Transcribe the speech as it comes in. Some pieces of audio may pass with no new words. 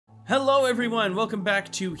Hello everyone, welcome back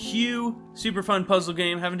to HUE, super fun puzzle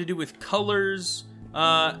game having to do with colors.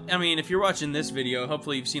 I mean, if you're watching this video,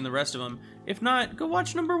 hopefully you've seen the rest of them. If not, go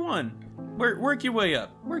watch number 1. Work your way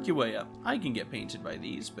up, work your way up. I can get painted by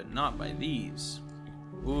these, but not by these.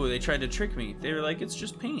 Ooh, they tried to trick me. They were like, it's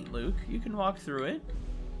just paint, Luke. You can walk through it.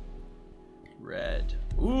 Red.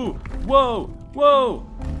 Ooh, whoa, whoa,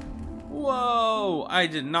 whoa. I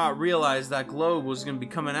did not realize that globe was gonna be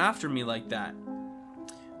coming after me like that.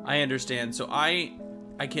 I understand. So I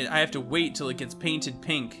have to wait till it gets painted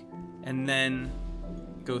pink and then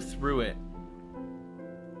go through it.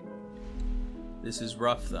 This is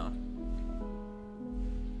rough though.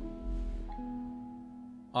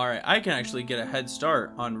 Alright, I can actually get a head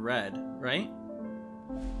start on red, right?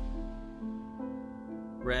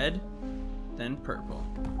 Red, then purple,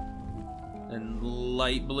 then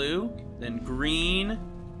light blue, then green,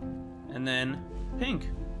 and then pink.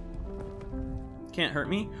 Can't hurt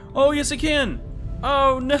me. Oh, yes, it can.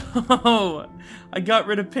 Oh, no. I got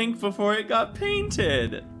rid of pink before it got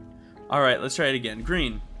painted. All right, let's try it again.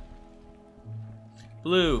 Green,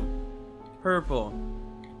 blue, purple,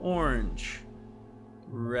 orange,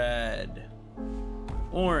 red,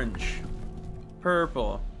 orange,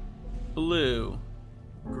 purple, blue,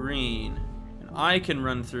 green. And I can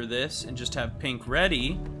run through this and just have pink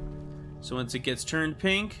ready. So once it gets turned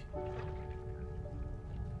pink,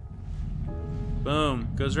 boom,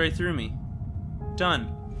 goes right through me.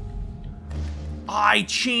 Done. I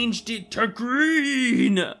changed it to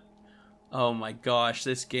green! Oh my gosh,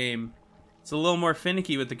 this game. It's a little more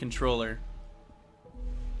finicky with the controller.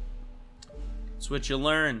 That's what you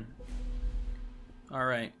learn.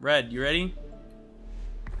 Alright, red, you ready?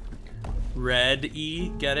 Red E,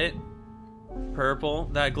 get it? Purple,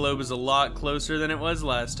 that globe is a lot closer than it was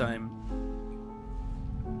last time.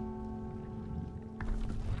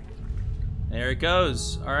 There it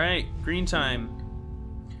goes. Alright, green time.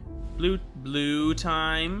 Blue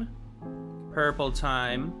time. Purple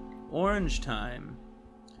time. Orange time.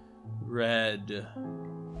 Red.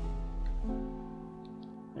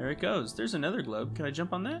 There it goes. There's another globe. Can I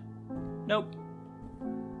jump on that? Nope.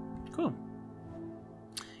 Cool.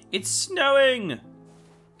 It's snowing!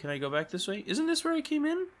 Can I go back this way? Isn't this where I came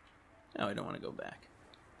in? No, I don't want to go back.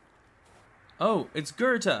 Oh, it's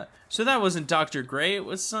Goethe. So that wasn't Dr. Gray. It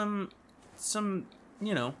was some,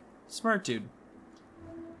 you know, smart dude.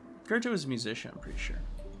 Goethe was a musician, I'm pretty sure.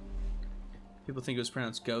 People think it was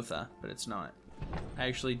pronounced Gotha, but it's not. I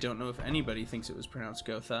actually don't know if anybody thinks it was pronounced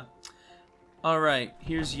Gotha. Alright,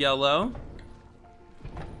 here's yellow.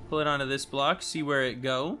 Pull it onto this block, see where it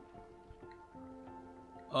go.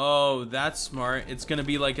 Oh, that's smart. It's gonna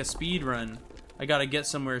be like a speed run. I gotta get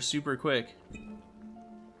somewhere super quick.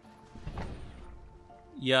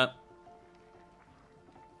 Yep.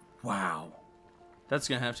 Wow. That's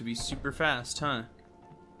gonna have to be super fast, huh?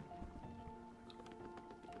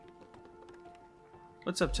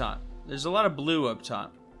 What's up top? There's a lot of blue up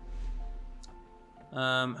top.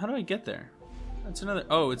 How do I get there? That's another...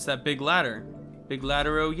 Oh, it's that big ladder. Big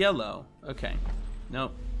ladder-o yellow. Okay.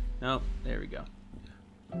 Nope. Nope. There we go.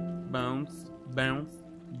 Bounce. Bounce.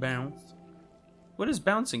 Bounce. What does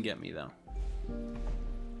bouncing get me, though?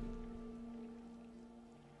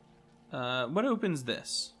 What opens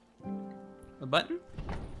this? A button?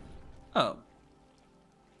 Oh.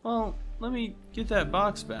 Well, let me get that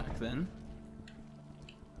box back then.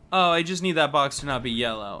 Oh, I just need that box to not be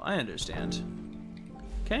yellow. I understand.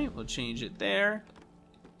 Okay, we'll change it there.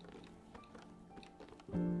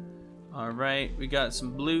 Alright, we got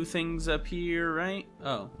some blue things up here, right?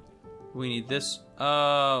 Oh, we need this.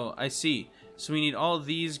 Oh, I see. So we need all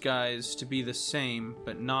these guys to be the same,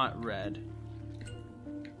 but not red.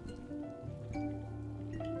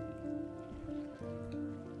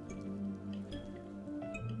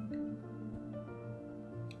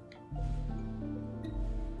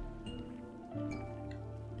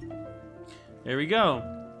 There we go.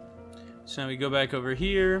 So now we go back over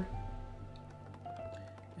here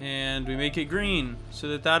and we make it green so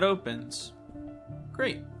that that opens.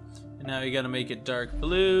 Great. And now we gotta make it dark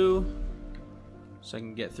blue so I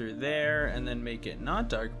can get through there, and then make it not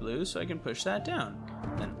dark blue so I can push that down.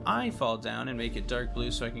 Then I fall down and make it dark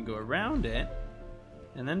blue so I can go around it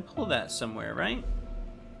and then pull that somewhere, right?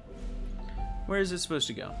 Where is it supposed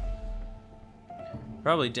to go?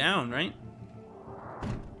 Probably down, right?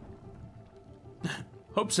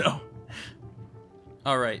 Hope so.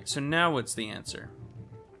 Alright, so now what's the answer?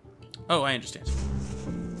 Oh, I understand.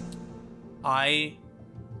 I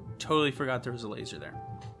totally forgot there was a laser there.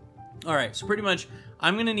 Alright, so pretty much,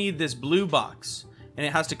 I'm gonna need this blue box. And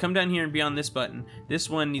it has to come down here and be on this button. This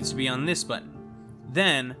one needs to be on this button.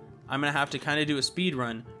 Then, I'm gonna have to kind of do a speed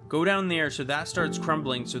run, Go down there so that starts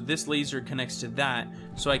crumbling, so this laser connects to that,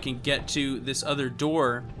 so I can get to this other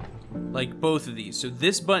door, like both of these. So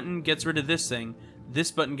this button gets rid of this thing,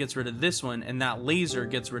 this button gets rid of this one, and that laser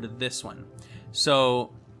gets rid of this one.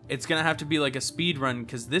 So it's gonna have to be like a speed run,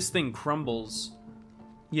 because this thing crumbles,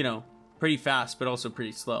 you know, pretty fast, but also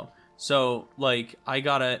pretty slow. So, like, I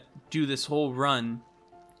gotta do this whole run.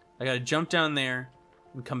 I gotta jump down there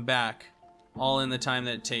and come back, all in the time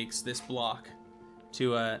that it takes this block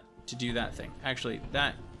to do that thing. Actually,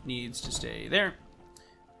 that needs to stay there.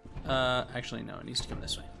 Actually, no, it needs to come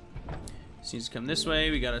this way. This needs to come this way.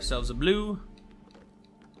 We got ourselves a blue.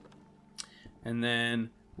 And then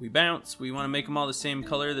we bounce. We want to make them all the same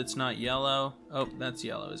color that's not yellow. Oh, that's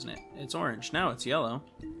yellow, isn't it? It's orange. Now it's yellow.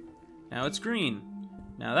 Now it's green.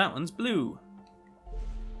 Now that one's blue.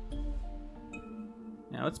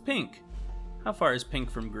 Now it's pink. How far is pink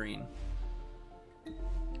from green?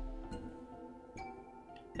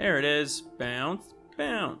 There it is. Bounce,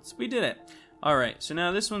 bounce. We did it. Alright, so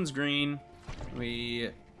now this one's green. We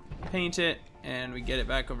paint it, and we get it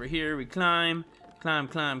back over here. We climb, climb,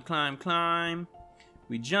 climb, climb, climb.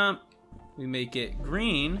 We jump. We make it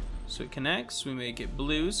green, so it connects. We make it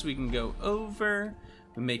blue, so we can go over.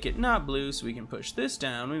 We make it not blue, so we can push this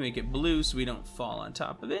down. We make it blue, so we don't fall on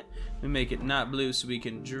top of it. We make it not blue, so we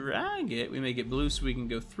can drag it. We make it blue, so we can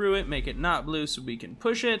go through it. Make it not blue, so we can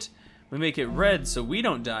push it. We make it red, so we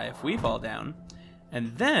don't die if we fall down.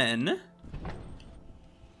 And then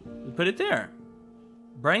we put it there,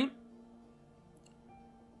 right?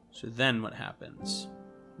 So then what happens?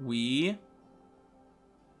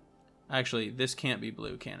 Actually, this can't be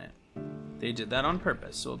blue, can it? They did that on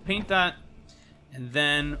purpose. So we'll paint that. And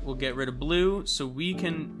then we'll get rid of blue so we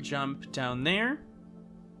can jump down there,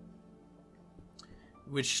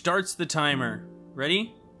 which starts the timer.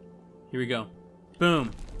 Ready? Here we go.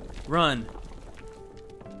 Boom. Run.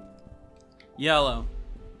 Yellow.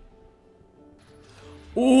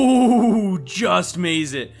 Ooh, just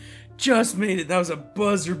made it. Just made it. That was a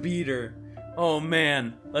buzzer beater. Oh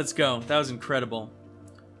man, let's go. That was incredible.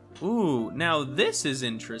 Ooh, now this is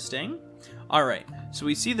interesting. All right, so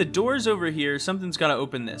we see the doors over here. Something's got to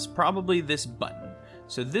open this, probably this button.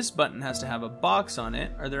 So this button has to have a box on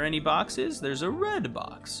it. Are there any boxes? There's a red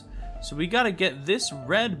box. So we got to get this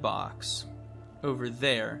red box over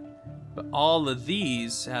there, but all of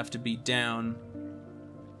these have to be down.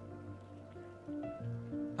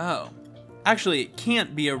 Oh, actually it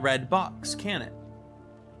can't be a red box, can it?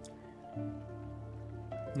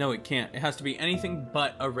 No, it can't. It has to be anything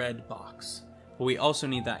but a red box. But we also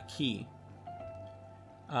need that key.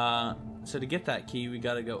 So to get that key, we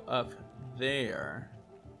gotta go up there.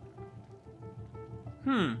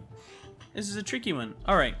 This is a tricky one.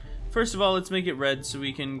 Alright, first of all, let's make it red so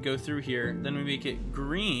we can go through here. Then we make it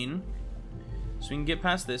green so we can get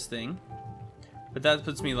past this thing. But that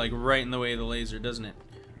puts me like right in the way of the laser, doesn't it?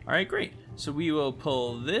 Alright, great. So we will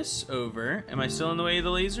pull this over. Am I still in the way of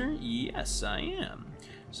the laser? Yes, I am.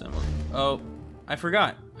 So oh, I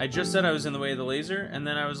forgot. I just said I was in the way of the laser, and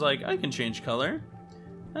then I was like, I can change color.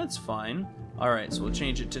 That's fine. Alright, so we'll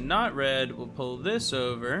change it to not red. We'll pull this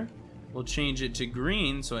over. We'll change it to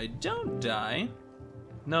green so I don't die.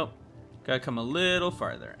 Nope. Gotta come a little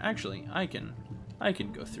farther. Actually, I can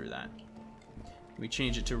go through that. We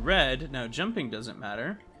change it to red. Now jumping doesn't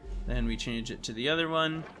matter. Then we change it to the other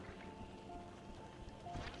one.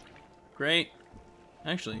 Great.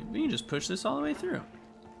 Actually, we can just push this all the way through.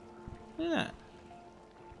 Look at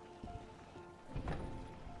that.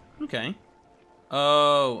 Okay.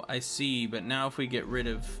 Oh, I see. But now if we get rid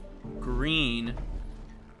of green,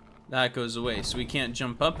 that goes away. So we can't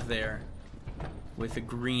jump up there with a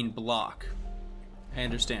green block. I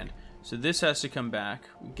understand. So this has to come back.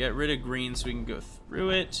 We get rid of green so we can go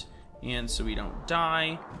through it, and so we don't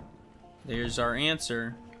die. There's our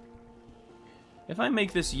answer. If I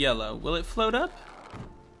make this yellow, will it float up?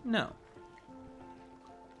 No.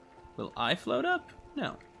 Will I float up?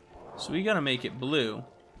 No. So we gotta make it blue,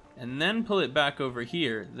 and then pull it back over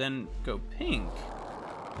here, then go pink,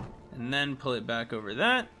 and then pull it back over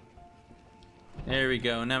that. There we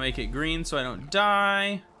go. Now make it green so I don't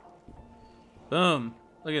die. Boom.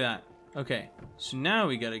 Look at that. Okay, so now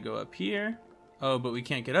we gotta go up here. Oh, but we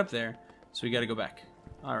can't get up there, so we gotta go back.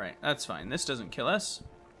 Alright, that's fine. This doesn't kill us.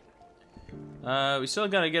 We still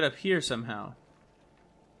gotta get up here somehow.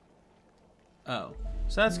 Oh,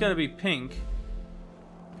 so that's gotta be pink.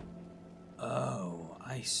 Oh,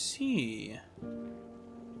 I see.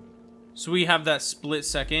 So we have that split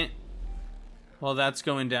second while that's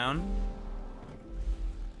going down.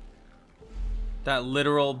 That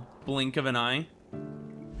literal blink of an eye.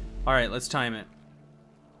 Alright, let's time it.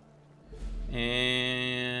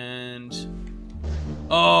 And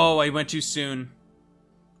Oh, I went too soon.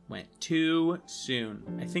 Went too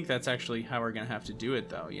soon. I think that's actually how we're gonna have to do it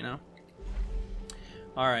though, you know?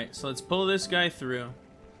 Alright, so let's pull this guy through.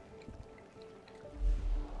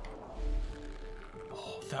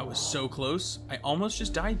 Oh, that was so close. I almost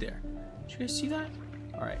just died there. Did you guys see that?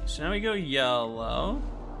 Alright, so now we go yellow.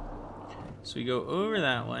 So we go over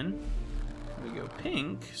that one. We go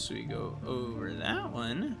pink, so we go over that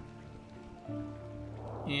one.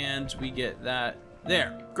 And we get that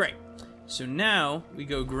there. Great. So now we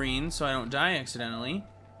go green so I don't die accidentally.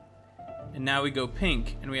 And now we go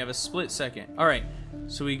pink and we have a split second. Alright,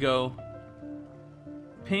 so we go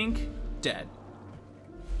pink, dead.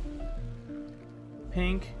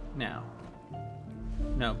 Pink, now.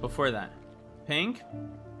 No, before that. Pink.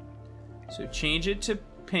 So change it to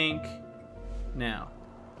pink now.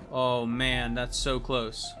 Oh man, that's so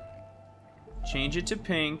close. Change it to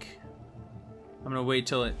pink. I'm gonna wait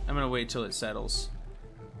till it settles.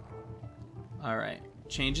 Alright,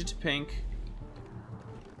 change it to pink.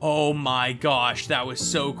 Oh my gosh, that was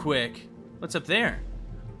so quick. What's up there?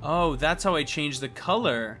 Oh, that's how I change the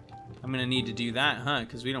color. I'm gonna need to do that, huh?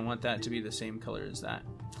 Because we don't want that to be the same color as that.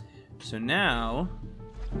 So now,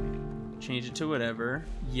 change it to whatever.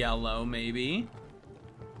 Yellow, maybe.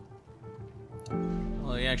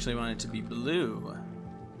 Well, I actually want it to be blue.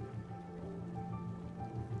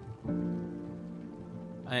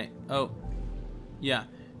 Oh, yeah.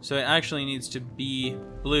 So it actually needs to be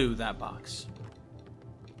blue, that box.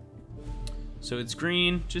 So it's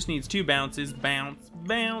green, just needs 2 bounces. Bounce,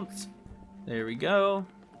 bounce. There we go.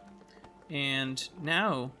 And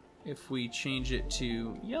now, if we change it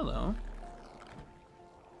to yellow.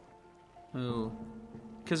 Oh.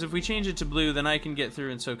 Because if we change it to blue, then I can get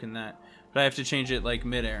through and so can that. But I have to change it like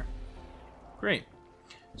midair. Great.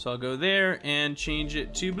 So I'll go there and change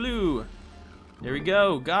it to blue. There we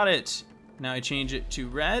go, got it. Now I change it to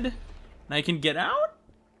red, and I can get out?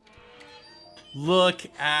 Look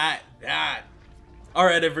at that. All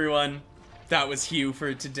right, everyone. That was HUE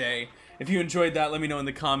for today. If you enjoyed that, let me know in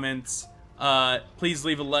the comments. Please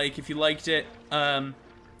leave a like if you liked it. And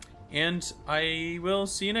I will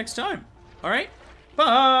see you next time. All right,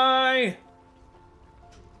 bye.